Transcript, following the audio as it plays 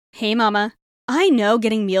Hey mama, I know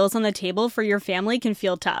getting meals on the table for your family can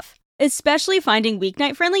feel tough, especially finding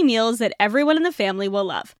weeknight-friendly meals that everyone in the family will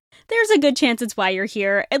love. There's a good chance it's why you're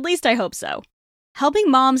here, at least I hope so.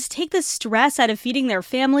 Helping moms take the stress out of feeding their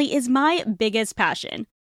family is my biggest passion.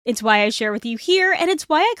 It's why I share with you here, and it's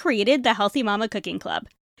why I created the Healthy Mama Cooking Club.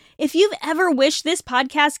 If you've ever wished this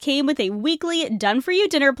podcast came with a weekly done-for-you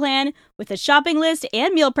dinner plan with a shopping list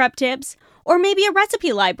and meal prep tips, or maybe a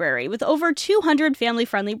recipe library with over 200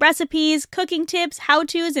 family-friendly recipes, cooking tips,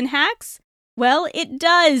 how-tos, and hacks, well, it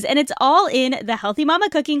does, and it's all in the Healthy Mama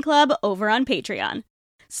Cooking Club over on Patreon.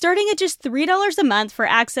 Starting at just $3 a month for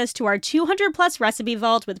access to our 200-plus recipe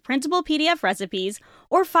vault with printable PDF recipes,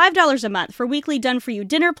 or $5 a month for weekly done-for-you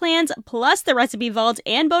dinner plans, plus the recipe vault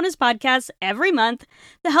and bonus podcasts every month,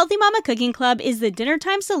 the Healthy Mama Cooking Club is the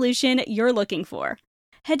dinnertime solution you're looking for.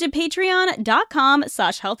 Head to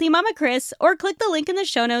patreon.com/healthymamachris or click the link in the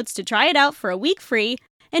show notes to try it out for a week free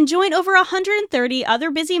and join over 130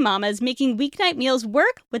 other busy mamas making weeknight meals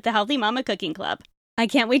work with the Healthy Mama Cooking Club. I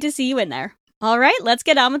can't wait to see you in there. All right, let's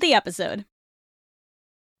get on with the episode.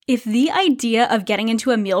 If the idea of getting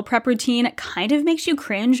into a meal prep routine kind of makes you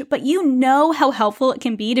cringe, but you know how helpful it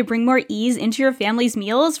can be to bring more ease into your family's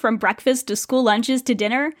meals from breakfast to school lunches to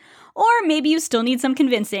dinner, or maybe you still need some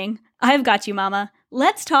convincing, I've got you, mama.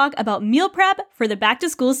 Let's talk about meal prep for the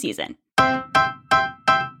back-to-school season.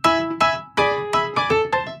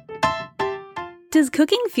 Does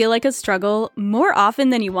cooking feel like a struggle more often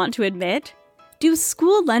than you want to admit? Do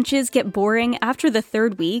school lunches get boring after the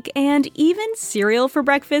third week, and even cereal for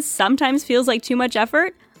breakfast sometimes feels like too much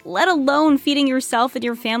effort? Let alone feeding yourself and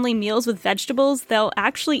your family meals with vegetables they'll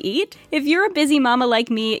actually eat? If you're a busy mama like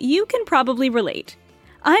me, you can probably relate.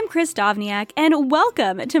 I'm Chris Dovniak, and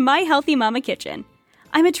welcome to My Healthy Mama Kitchen.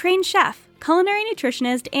 I'm a trained chef, culinary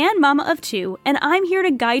nutritionist, and mama of two, and I'm here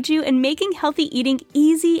to guide you in making healthy eating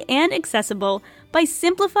easy and accessible by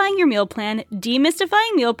simplifying your meal plan,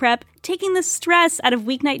 demystifying meal prep, taking the stress out of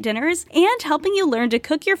weeknight dinners, and helping you learn to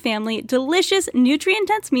cook your family delicious,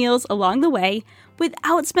 nutrient-dense meals along the way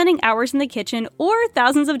without spending hours in the kitchen or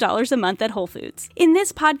thousands of dollars a month at Whole Foods. In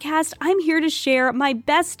this podcast, I'm here to share my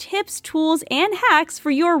best tips, tools, and hacks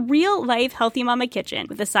for your real-life Healthy Mama kitchen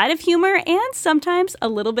with a side of humor and sometimes a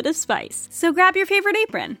little bit of spice. So grab your favorite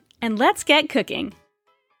apron and let's get cooking.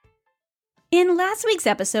 In last week's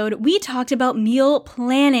episode, we talked about meal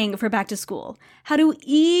planning for back to school, how to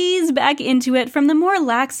ease back into it from the more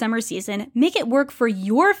lax summer season, make it work for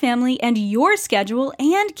your family and your schedule,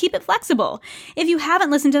 and keep it flexible. If you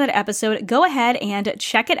haven't listened to that episode, go ahead and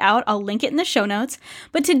check it out. I'll link it in the show notes.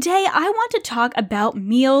 But today, I want to talk about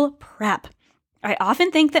meal prep. I often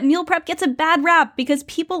think that meal prep gets a bad rap because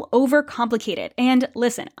people overcomplicate it. And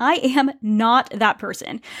listen, I am not that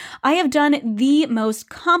person. I have done the most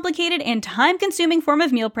complicated and time-consuming form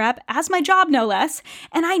of meal prep as my job, no less.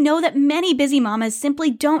 And I know that many busy mamas simply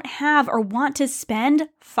don't have or want to spend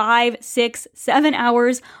 5, 6, 7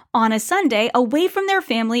 hours on a Sunday away from their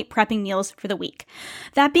family prepping meals for the week.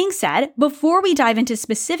 That being said, before we dive into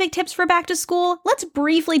specific tips for back to school, let's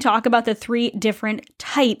briefly talk about the 3 different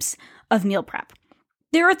types of meal prep.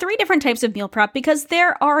 There are 3 different types of meal prep because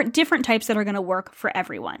there are different types that are going to work for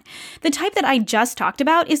everyone. The type that I just talked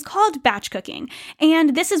about is called batch cooking,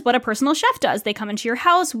 and this is what a personal chef does. They come into your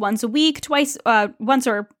house once a week, once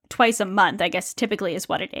or twice a month, I guess typically is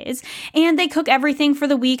what it is, and they cook everything for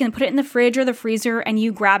the week and put it in the fridge or the freezer, and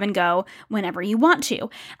you grab and go whenever you want to.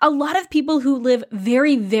 A lot of people who live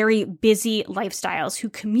very, very busy lifestyles, who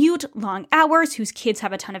commute long hours, whose kids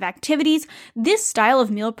have a ton of activities, this style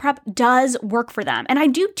of meal prep does work for them. And I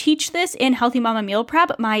do teach this in Healthy Mama Meal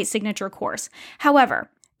Prep, my signature course. However,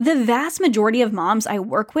 the vast majority of moms I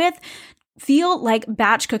work with feel like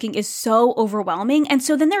batch cooking is so overwhelming, and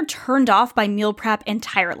so then they're turned off by meal prep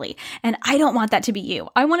entirely. And I don't want that to be you.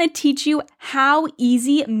 I want to teach you how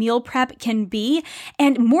easy meal prep can be,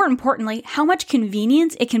 and more importantly, how much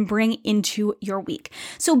convenience it can bring into your week.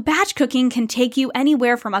 So batch cooking can take you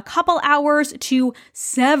anywhere from a couple hours to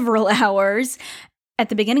several hours at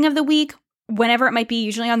the beginning of the week, whenever it might be,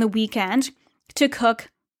 usually on the weekend, to cook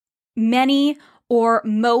many or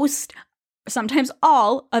most, sometimes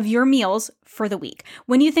all of your meals for the week.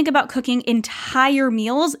 When you think about cooking entire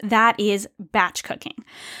meals, that is batch cooking.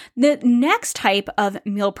 The next type of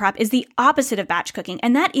meal prep is the opposite of batch cooking,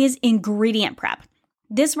 and that is ingredient prep.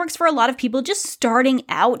 This works for a lot of people just starting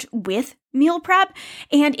out with meal prep,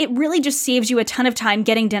 and it really just saves you a ton of time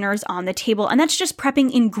getting dinners on the table, and that's just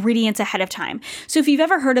prepping ingredients ahead of time. So if you've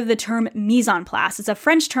ever heard of the term mise en place, it's a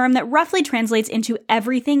French term that roughly translates into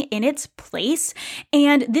everything in its place,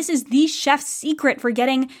 and this is the chef's secret for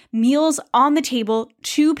getting meals on the table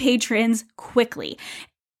to patrons quickly.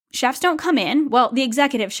 chefs don't come in, well, the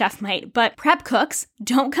executive chef might, but prep cooks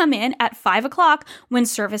don't come in at 5 o'clock when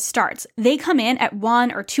service starts. They come in at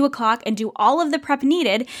 1 or 2 o'clock and do all of the prep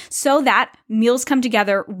needed so that meals come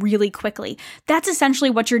together really quickly. That's essentially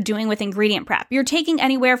what you're doing with ingredient prep. You're taking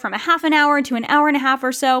anywhere from a half an hour to an hour and a half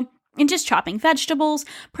or so and just chopping vegetables,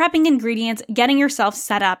 prepping ingredients, getting yourself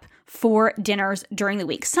set up for dinners during the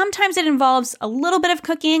week. Sometimes it involves a little bit of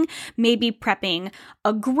cooking, maybe prepping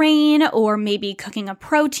a grain or maybe cooking a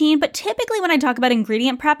protein. But typically when I talk about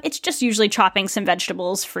ingredient prep, it's just usually chopping some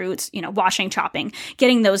vegetables, fruits, washing, chopping,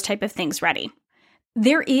 getting those type of things ready.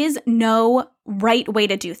 There is no right way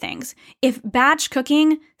to do things. If batch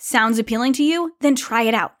cooking sounds appealing to you, then try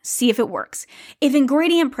it out. See if it works. If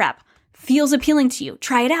ingredient prep feels appealing to you,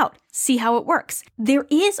 try it out. See how it works. There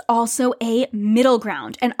is also a middle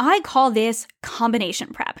ground, and I call this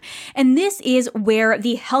combination prep. And this is where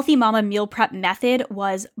the Healthy Mama meal prep method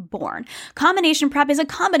was born. Combination prep is a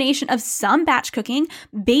combination of some batch cooking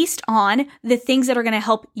based on the things that are going to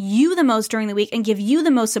help you the most during the week and give you the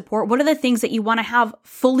most support. What are the things that you want to have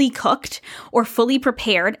fully cooked or fully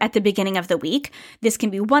prepared at the beginning of the week? This can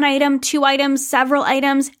be 1 item, 2 items, several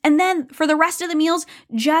items, and then for the rest of the meals,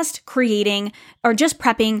 just creating or just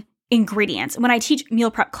prepping ingredients. When I teach meal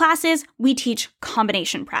prep classes, we teach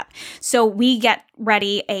combination prep. So we get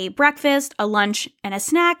ready a breakfast, a lunch, and a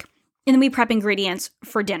snack, and then we prep ingredients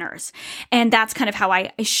for dinners. And that's kind of how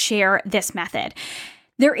I share this method.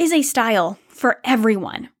 There is a style for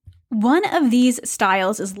everyone. One of these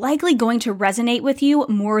styles is likely going to resonate with you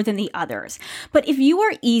more than the others. But if you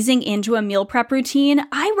are easing into a meal prep routine,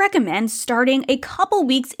 I recommend starting a couple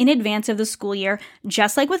weeks in advance of the school year,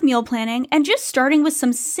 just like with meal planning, and just starting with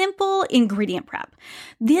some simple ingredient prep.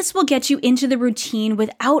 This will get you into the routine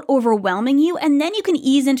without overwhelming you, and then you can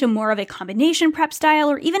ease into more of a combination prep style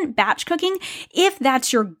or even batch cooking if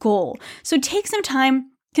that's your goal. So take some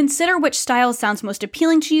time. Consider which style sounds most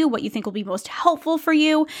appealing to you, what you think will be most helpful for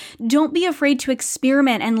you. Don't be afraid to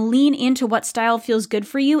experiment and lean into what style feels good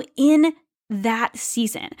for you in that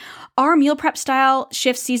season. Our meal prep style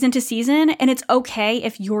shifts season to season, and it's okay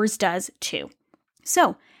if yours does too.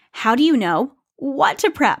 So, how do you know what to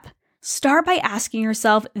prep? Start by asking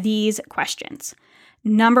yourself these questions.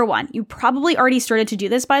 Number 1, you probably already started to do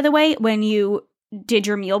this, by the way, when you did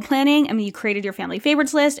your meal planning. You created your family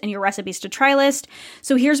favorites list and your recipes to try list.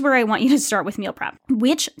 So here's where I want you to start with meal prep.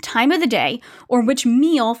 Which time of the day or which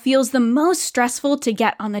meal feels the most stressful to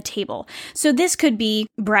get on the table? So this could be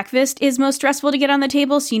breakfast is most stressful to get on the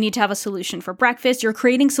table. So you need to have a solution for breakfast. You're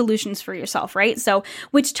creating solutions for yourself, right? So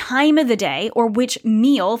which time of the day or which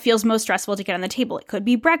meal feels most stressful to get on the table? It could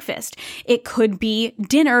be breakfast. It could be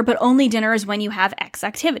dinner, but only dinner is when you have X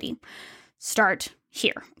activity. Start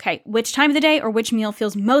here. Okay, which time of the day or which meal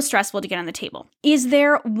feels most stressful to get on the table? Is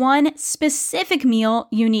there one specific meal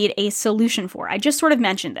you need a solution for? I just sort of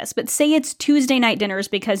mentioned this, but say it's Tuesday night dinners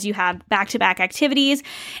because you have back-to-back activities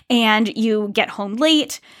and you get home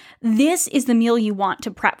late. This is the meal you want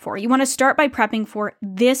to prep for. You want to start by prepping for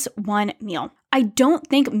this one meal. I don't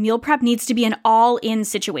think meal prep needs to be an all-in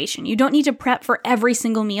situation. You don't need to prep for every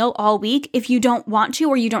single meal all week if you don't want to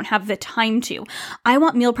or you don't have the time to. I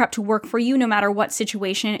want meal prep to work for you no matter what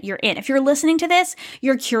situation you're in. If you're listening to this,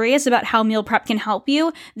 you're curious about how meal prep can help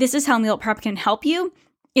you. This is how meal prep can help you.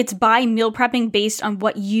 It's by meal prepping based on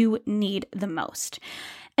what you need the most.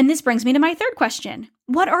 And this brings me to my third question.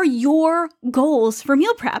 What are your goals for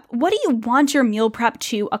meal prep? What do you want your meal prep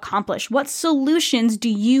to accomplish? What solutions do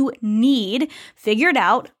you need figured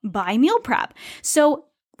out by meal prep? So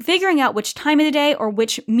figuring out which time of the day or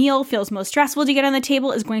which meal feels most stressful to get on the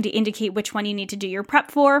table is going to indicate which one you need to do your prep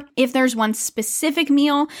for. If there's one specific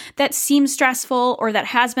meal that seems stressful or that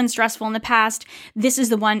has been stressful in the past, this is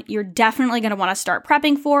the one you're definitely going to want to start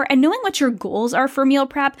prepping for. And knowing what your goals are for meal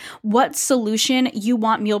prep, what solution you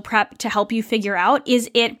want meal prep to help you figure out. Is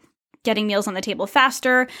it getting meals on the table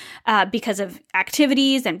faster because of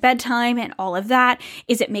activities and bedtime and all of that?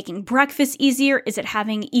 Is it making breakfast easier? Is it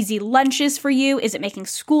having easy lunches for you? Is it making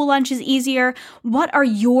school lunches easier? What are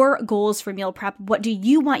your goals for meal prep? What do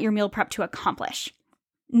you want your meal prep to accomplish?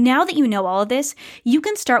 Now that you know all of this, you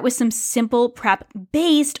can start with some simple prep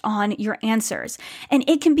based on your answers. And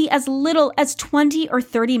it can be as little as 20 or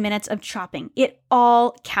 30 minutes of chopping. It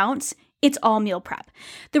all counts. It's all meal prep.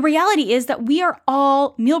 The reality is that we are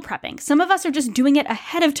all meal prepping. Some of us are just doing it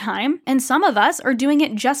ahead of time, and some of us are doing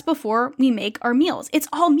it just before we make our meals. It's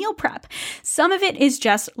all meal prep. Some of it is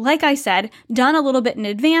just, like I said, done a little bit in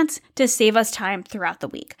advance to save us time throughout the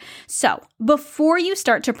week. So before you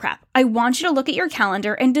start to prep, I want you to look at your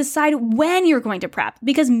calendar and decide when you're going to prep,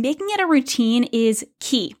 because making it a routine is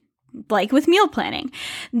key. like with meal planning.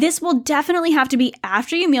 This will definitely have to be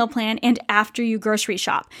after you meal plan and after you grocery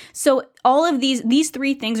shop. So all of these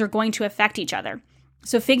three things are going to affect each other.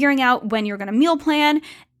 So figuring out when you're going to meal plan,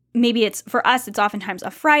 maybe for us, it's oftentimes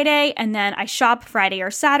a Friday, and then I shop Friday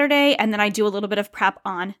or Saturday, and then I do a little bit of prep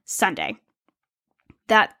on Sunday.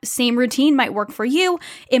 That same routine might work for you.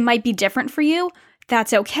 It might be different for you.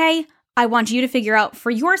 That's okay. I want you to figure out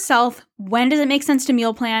for yourself, when does it make sense to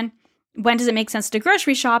meal plan? When does it make sense to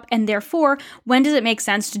grocery shop? And therefore, when does it make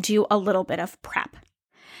sense to do a little bit of prep?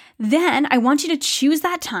 Then I want you to choose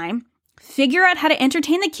that time, figure out how to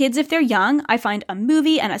entertain the kids if they're young. I find a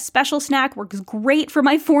movie and a special snack works great for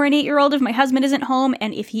my 4 and 8-year-old if my husband isn't home.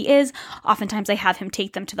 And if he is, oftentimes I have him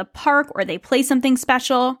take them to the park or they play something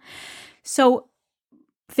special. So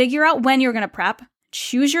figure out when you're going to prep,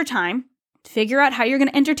 choose your time, figure out how you're going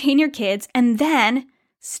to entertain your kids. And then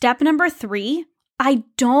step number 3, I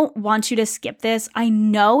don't want you to skip this. I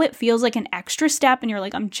know it feels like an extra step and you're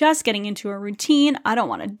like, I'm just getting into a routine. I don't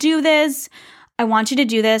want to do this. I want you to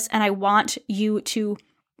do this. And I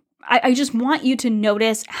just want you to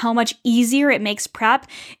notice how much easier it makes prep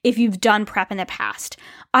if you've done prep in the past.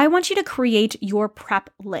 I want you to create your prep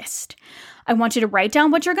list. I want you to write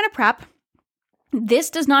down what you're going to prep. This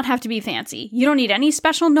does not have to be fancy. You don't need any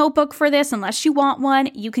special notebook for this unless you want one.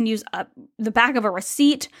 You can use the back of a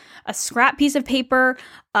receipt, a scrap piece of paper,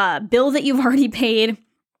 a bill that you've already paid,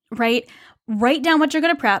 right? Write down what you're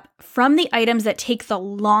going to prep from the items that take the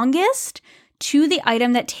longest to the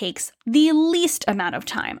item that takes the least amount of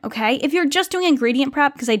time, okay? If you're just doing ingredient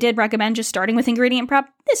prep, because I did recommend just starting with ingredient prep,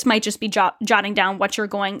 this might just be jotting down what you're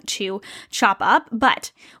going to chop up.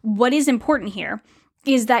 But what is important here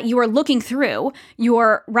is that you are looking through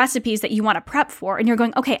your recipes that you want to prep for and you're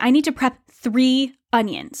going, okay, I need to prep 3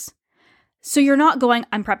 onions. So you're not going,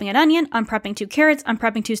 I'm prepping an onion, I'm prepping 2 carrots, I'm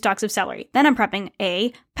prepping 2 stalks of celery, then I'm prepping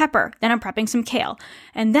a pepper, then I'm prepping some kale,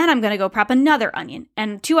 and then I'm going to go prep another onion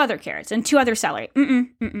and 2 other carrots and 2 other celery.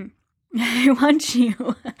 I want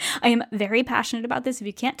you, I am very passionate about this if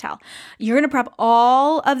you can't tell. You're going to prep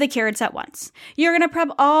all of the carrots at once. You're going to prep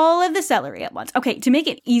all of the celery at once. Okay, to make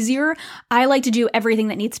it easier, I like to do everything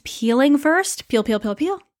that needs peeling first. Peel,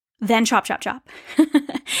 then chop.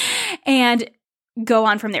 And go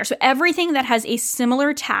on from there. So everything that has a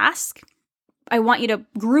similar task, I want you to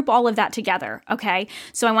group all of that together, okay?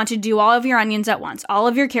 So I want you to do all of your onions at once, all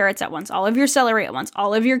of your carrots at once, all of your celery at once,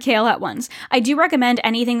 all of your kale at once. I do recommend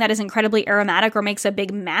anything that is incredibly aromatic or makes a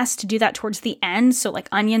big mess to do that towards the end. So like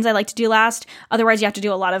onions I like to do last. Otherwise you have to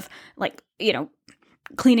do a lot of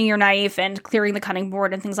cleaning your knife and clearing the cutting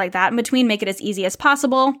board and things like that in between. Make it as easy as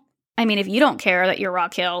possible. I mean, if you don't care that your raw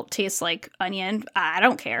kale tastes like onion, I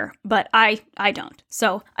don't care, but I don't.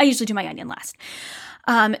 So I usually do my onion last.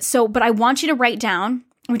 But I want you to write down,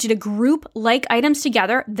 I want you to group like items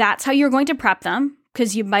together. That's how you're going to prep them,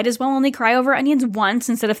 because you might as well only cry over onions once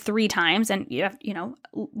instead of 3 times. And you have,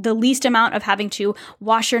 the least amount of having to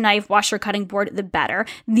wash your knife, wash your cutting board, the better.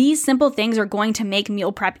 These simple things are going to make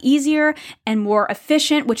meal prep easier and more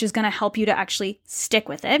efficient, which is going to help you to actually stick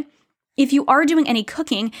with it. If you are doing any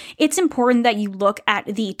cooking, it's important that you look at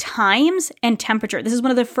the times and temperature. This is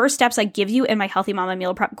one of the first steps I give you in my Healthy Mama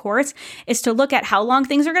Meal Prep course, is to look at how long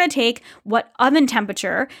things are going to take, what oven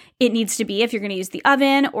temperature it needs to be if you're going to use the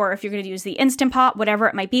oven or if you're going to use the Instant Pot, whatever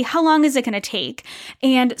it might be. How long is it going to take?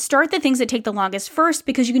 And start the things that take the longest first,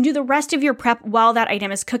 because you can do the rest of your prep while that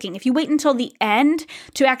item is cooking. If you wait until the end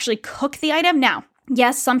to actually cook the item, now,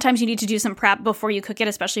 yes, sometimes you need to do some prep before you cook it,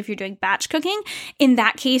 especially if you're doing batch cooking. In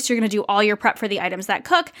that case, you're going to do all your prep for the items that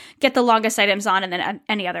cook, get the longest items on, and then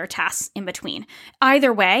any other tasks in between.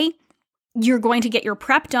 Either way, you're going to get your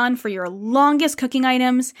prep done for your longest cooking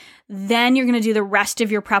items. Then you're going to do the rest of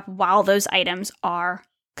your prep while those items are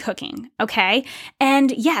cooking, okay?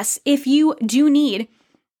 And yes, if you do need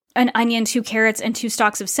an onion, 2 carrots, and 2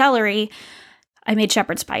 stalks of celery, I made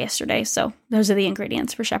shepherd's pie yesterday, so those are the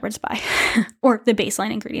ingredients for shepherd's pie, or the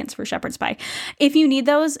baseline ingredients for shepherd's pie. If you need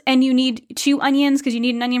those and you need 2 onions because you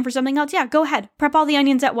need an onion for something else, yeah, go ahead, prep all the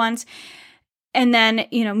onions at once, and then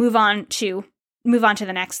move on to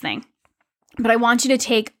the next thing. But I want you to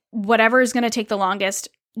take whatever is going to take the longest,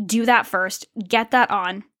 do that first, get that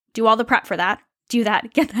on, do all the prep for that, do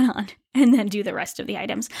that, get that on, and then do the rest of the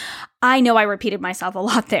items. I know I repeated myself a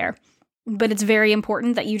lot there. But it's very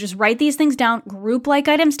important that you just write these things down, group like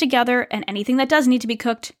items together, and anything that does need to be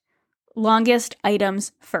cooked, longest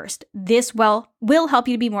items first. This will help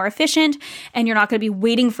you to be more efficient, and you're not going to be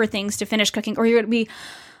waiting for things to finish cooking, or you're going to be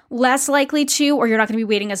less likely to, or you're not going to be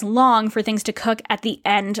waiting as long for things to cook at the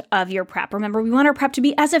end of your prep. Remember, we want our prep to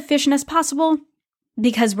be as efficient as possible,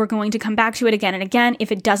 because we're going to come back to it again and again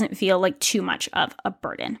if it doesn't feel like too much of a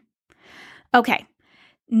burden. Okay,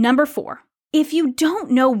 number 4. If you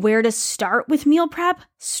don't know where to start with meal prep,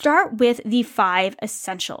 start with the 5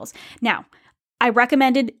 essentials. Now, I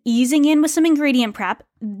recommended easing in with some ingredient prep.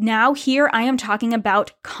 Now here I am talking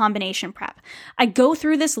about combination prep. I go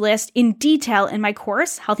through this list in detail in my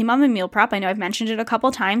course, Healthy Mama Meal Prep. I know I've mentioned it a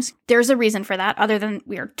couple times. There's a reason for that other than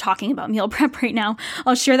we are talking about meal prep right now.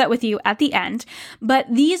 I'll share that with you at the end. But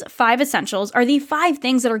these 5 essentials are the 5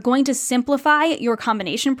 things that are going to simplify your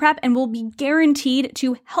combination prep and will be guaranteed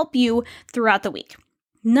to help you throughout the week.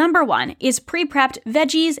 Number 1 is pre-prepped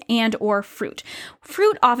veggies and or fruit.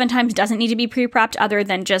 Fruit oftentimes doesn't need to be pre-prepped other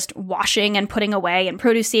than just washing and putting away in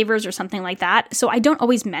produce savers or something like that. So I don't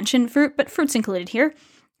always mention fruit, but fruit's included here.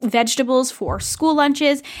 Vegetables for school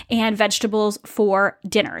lunches and vegetables for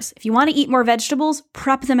dinners. If you want to eat more vegetables,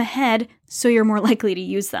 prep them ahead so you're more likely to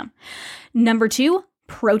use them. Number 2,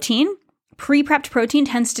 protein. Pre-prepped protein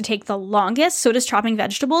tends to take the longest, so does chopping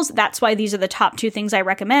vegetables. That's why these are the top 2 things I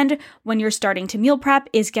recommend when you're starting to meal prep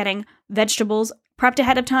is getting vegetables prepped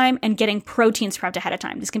ahead of time and getting proteins prepped ahead of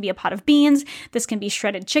time. This can be a pot of beans. This can be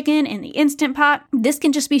shredded chicken in the Instant Pot. This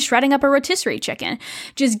can just be shredding up a rotisserie chicken.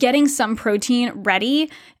 Just getting some protein ready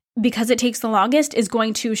because it takes the longest is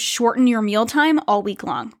going to shorten your mealtime all week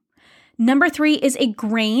long. Number 3 is a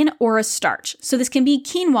grain or a starch. So this can be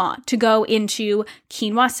quinoa to go into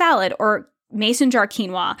quinoa salad or mason jar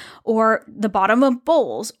quinoa or the bottom of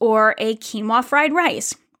bowls or a quinoa fried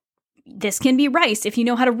rice. This can be rice if you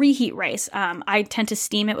know how to reheat rice. I tend to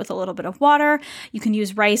steam it with a little bit of water. You can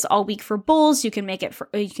use rice all week for bowls. You can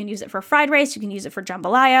use it for fried rice. You can use it for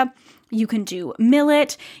jambalaya. You can do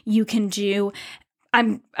millet. You can do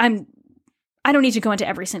I don't need to go into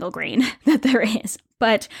every single grain that there is,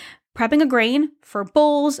 but prepping a grain for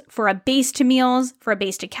bowls, for a base to meals, for a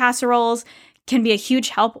base to casseroles can be a huge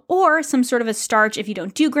help, or some sort of a starch if you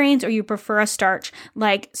don't do grains or you prefer a starch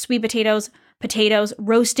like sweet potatoes,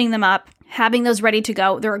 roasting them up, having those ready to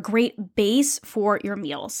go. They're a great base for your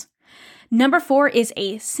meals. Number 4 is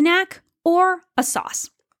a snack or a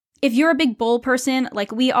sauce. If you're a big bowl person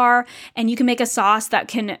like we are, and you can make a sauce that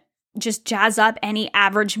can just jazz up any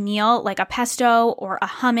average meal like a pesto or a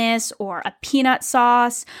hummus or a peanut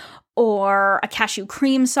sauce or a cashew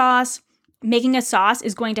cream sauce, making a sauce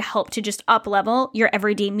is going to help to just up-level your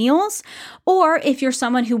everyday meals. Or if you're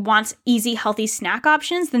someone who wants easy, healthy snack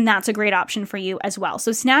options, then that's a great option for you as well.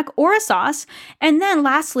 So snack or a sauce. And then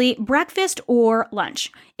lastly, breakfast or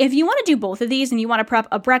lunch. If you want to do both of these and you want to prep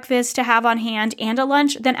a breakfast to have on hand and a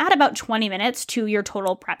lunch, then add about 20 minutes to your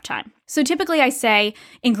total prep time. So typically I say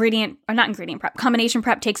combination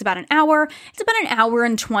prep takes about an hour. It's about an hour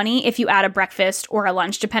and 20 if you add a breakfast or a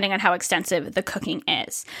lunch, depending on how extensive the cooking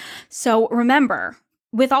is. So remember,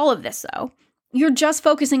 with all of this though, you're just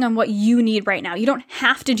focusing on what you need right now. You don't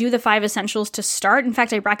have to do the 5 essentials to start. In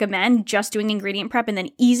fact, I recommend just doing ingredient prep and then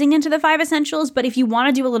easing into the 5 essentials. But if you want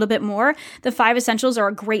to do a little bit more, the 5 essentials are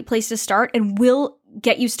a great place to start and will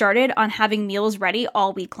get you started on having meals ready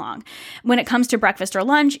all week long. When it comes to breakfast or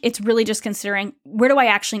lunch, it's really just considering, where do I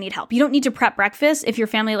actually need help? You don't need to prep breakfast if your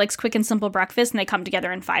family likes quick and simple breakfast and they come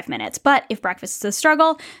together in 5 minutes. But if breakfast is a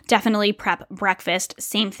struggle, definitely prep breakfast.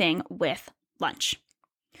 Same thing with lunch.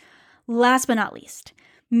 Last but not least,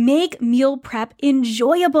 make meal prep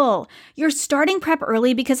enjoyable. You're starting prep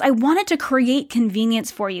early because I wanted to create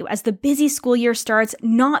convenience for you as the busy school year starts,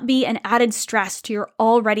 not be an added stress to your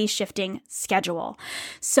already shifting schedule.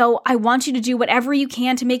 So I want you to do whatever you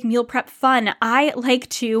can to make meal prep fun. I like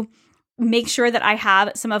to make sure that I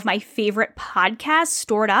have some of my favorite podcasts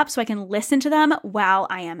stored up so I can listen to them while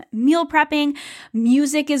I am meal prepping.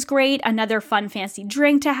 Music is great. Another fun, fancy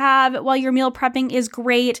drink to have while you're meal prepping is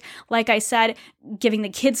great. Like I said, giving the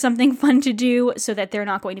kids something fun to do so that they're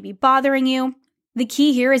not going to be bothering you. The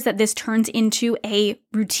key here is that this turns into a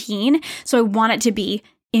routine, so I want it to be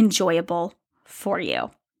enjoyable for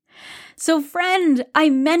you. So friend,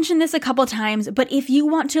 I mentioned this a couple times, but if you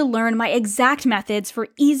want to learn my exact methods for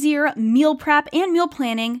easier meal prep and meal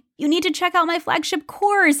planning, you need to check out my flagship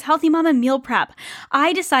course, Healthy Mama Meal Prep.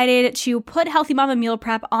 I decided to put Healthy Mama Meal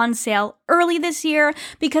Prep on sale early this year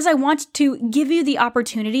because I want to give you the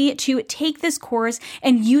opportunity to take this course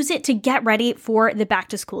and use it to get ready for the back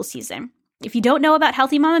to school season. If you don't know about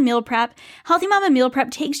Healthy Mama Meal Prep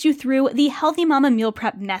takes you through the Healthy Mama Meal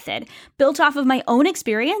Prep method, built off of my own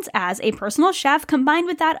experience as a personal chef combined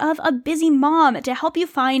with that of a busy mom to help you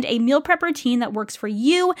find a meal prep routine that works for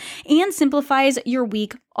you and simplifies your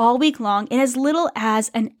week all week long in as little as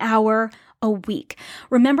an hour a week.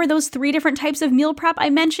 Remember those 3 different types of meal prep I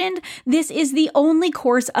mentioned? This is the only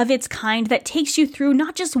course of its kind that takes you through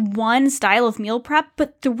not just one style of meal prep,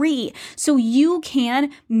 but 3, so you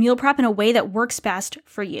can meal prep in a way that works best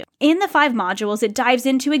for you. In the 5 modules, it dives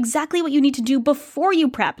into exactly what you need to do before you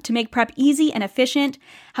prep to make prep easy and efficient,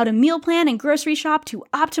 how to meal plan and grocery shop to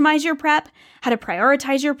optimize your prep, how to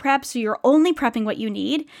prioritize your prep so you're only prepping what you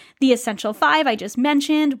need, the essential 5 I just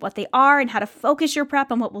mentioned, what they are, and how to focus your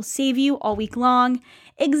prep on what will save you all week long,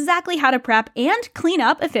 exactly how to prep and clean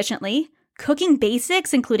up efficiently, cooking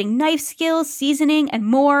basics including knife skills, seasoning, and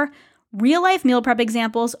more, real-life meal prep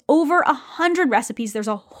examples, over 100 recipes. There's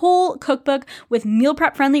a whole cookbook with meal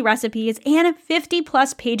prep friendly recipes and 50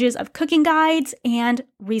 plus pages of cooking guides and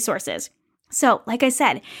resources. So, like I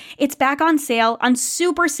said, it's back on sale, on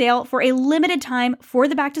super sale for a limited time for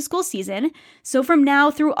the back to school season. So from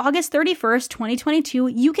now through August 31st, 2022,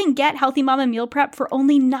 you can get Healthy Mama Meal Prep for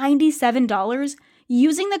only $97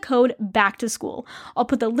 using the code BACKTOSCHOOL. I'll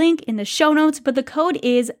put the link in the show notes, but the code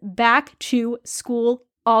is BACK2SCHOOL,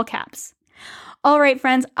 all caps. All right,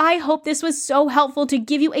 friends, I hope this was so helpful to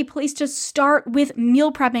give you a place to start with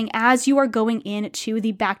meal prepping as you are going into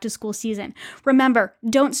the back to school season. Remember,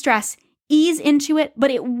 don't stress. Ease into it, but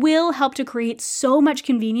it will help to create so much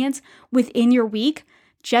convenience within your week.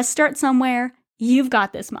 Just start somewhere. You've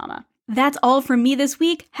got this, mama. That's all from me this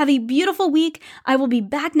week. Have a beautiful week. I will be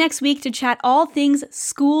back next week to chat all things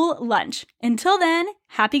school lunch. Until then,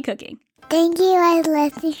 happy cooking. Thank you for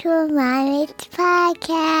listening to Mommy's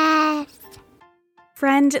podcast.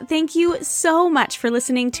 Friend, thank you so much for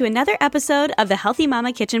listening to another episode of the Healthy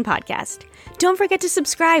Mama Kitchen podcast. Don't forget to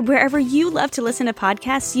subscribe wherever you love to listen to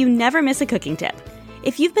podcasts so you never miss a cooking tip.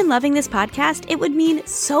 If you've been loving this podcast, it would mean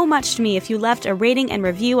so much to me if you left a rating and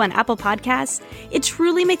review on Apple Podcasts. It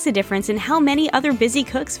truly makes a difference in how many other busy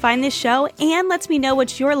cooks find this show and lets me know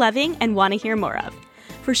what you're loving and want to hear more of.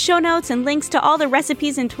 For show notes and links to all the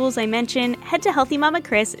recipes and tools I mentioned, head to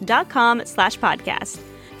healthymamachris.com/podcast.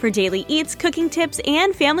 For daily eats, cooking tips,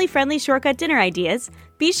 and family-friendly shortcut dinner ideas,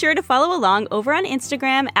 be sure to follow along over on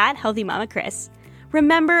Instagram at HealthyMamaChris.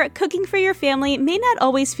 Remember, cooking for your family may not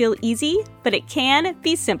always feel easy, but it can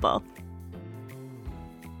be simple.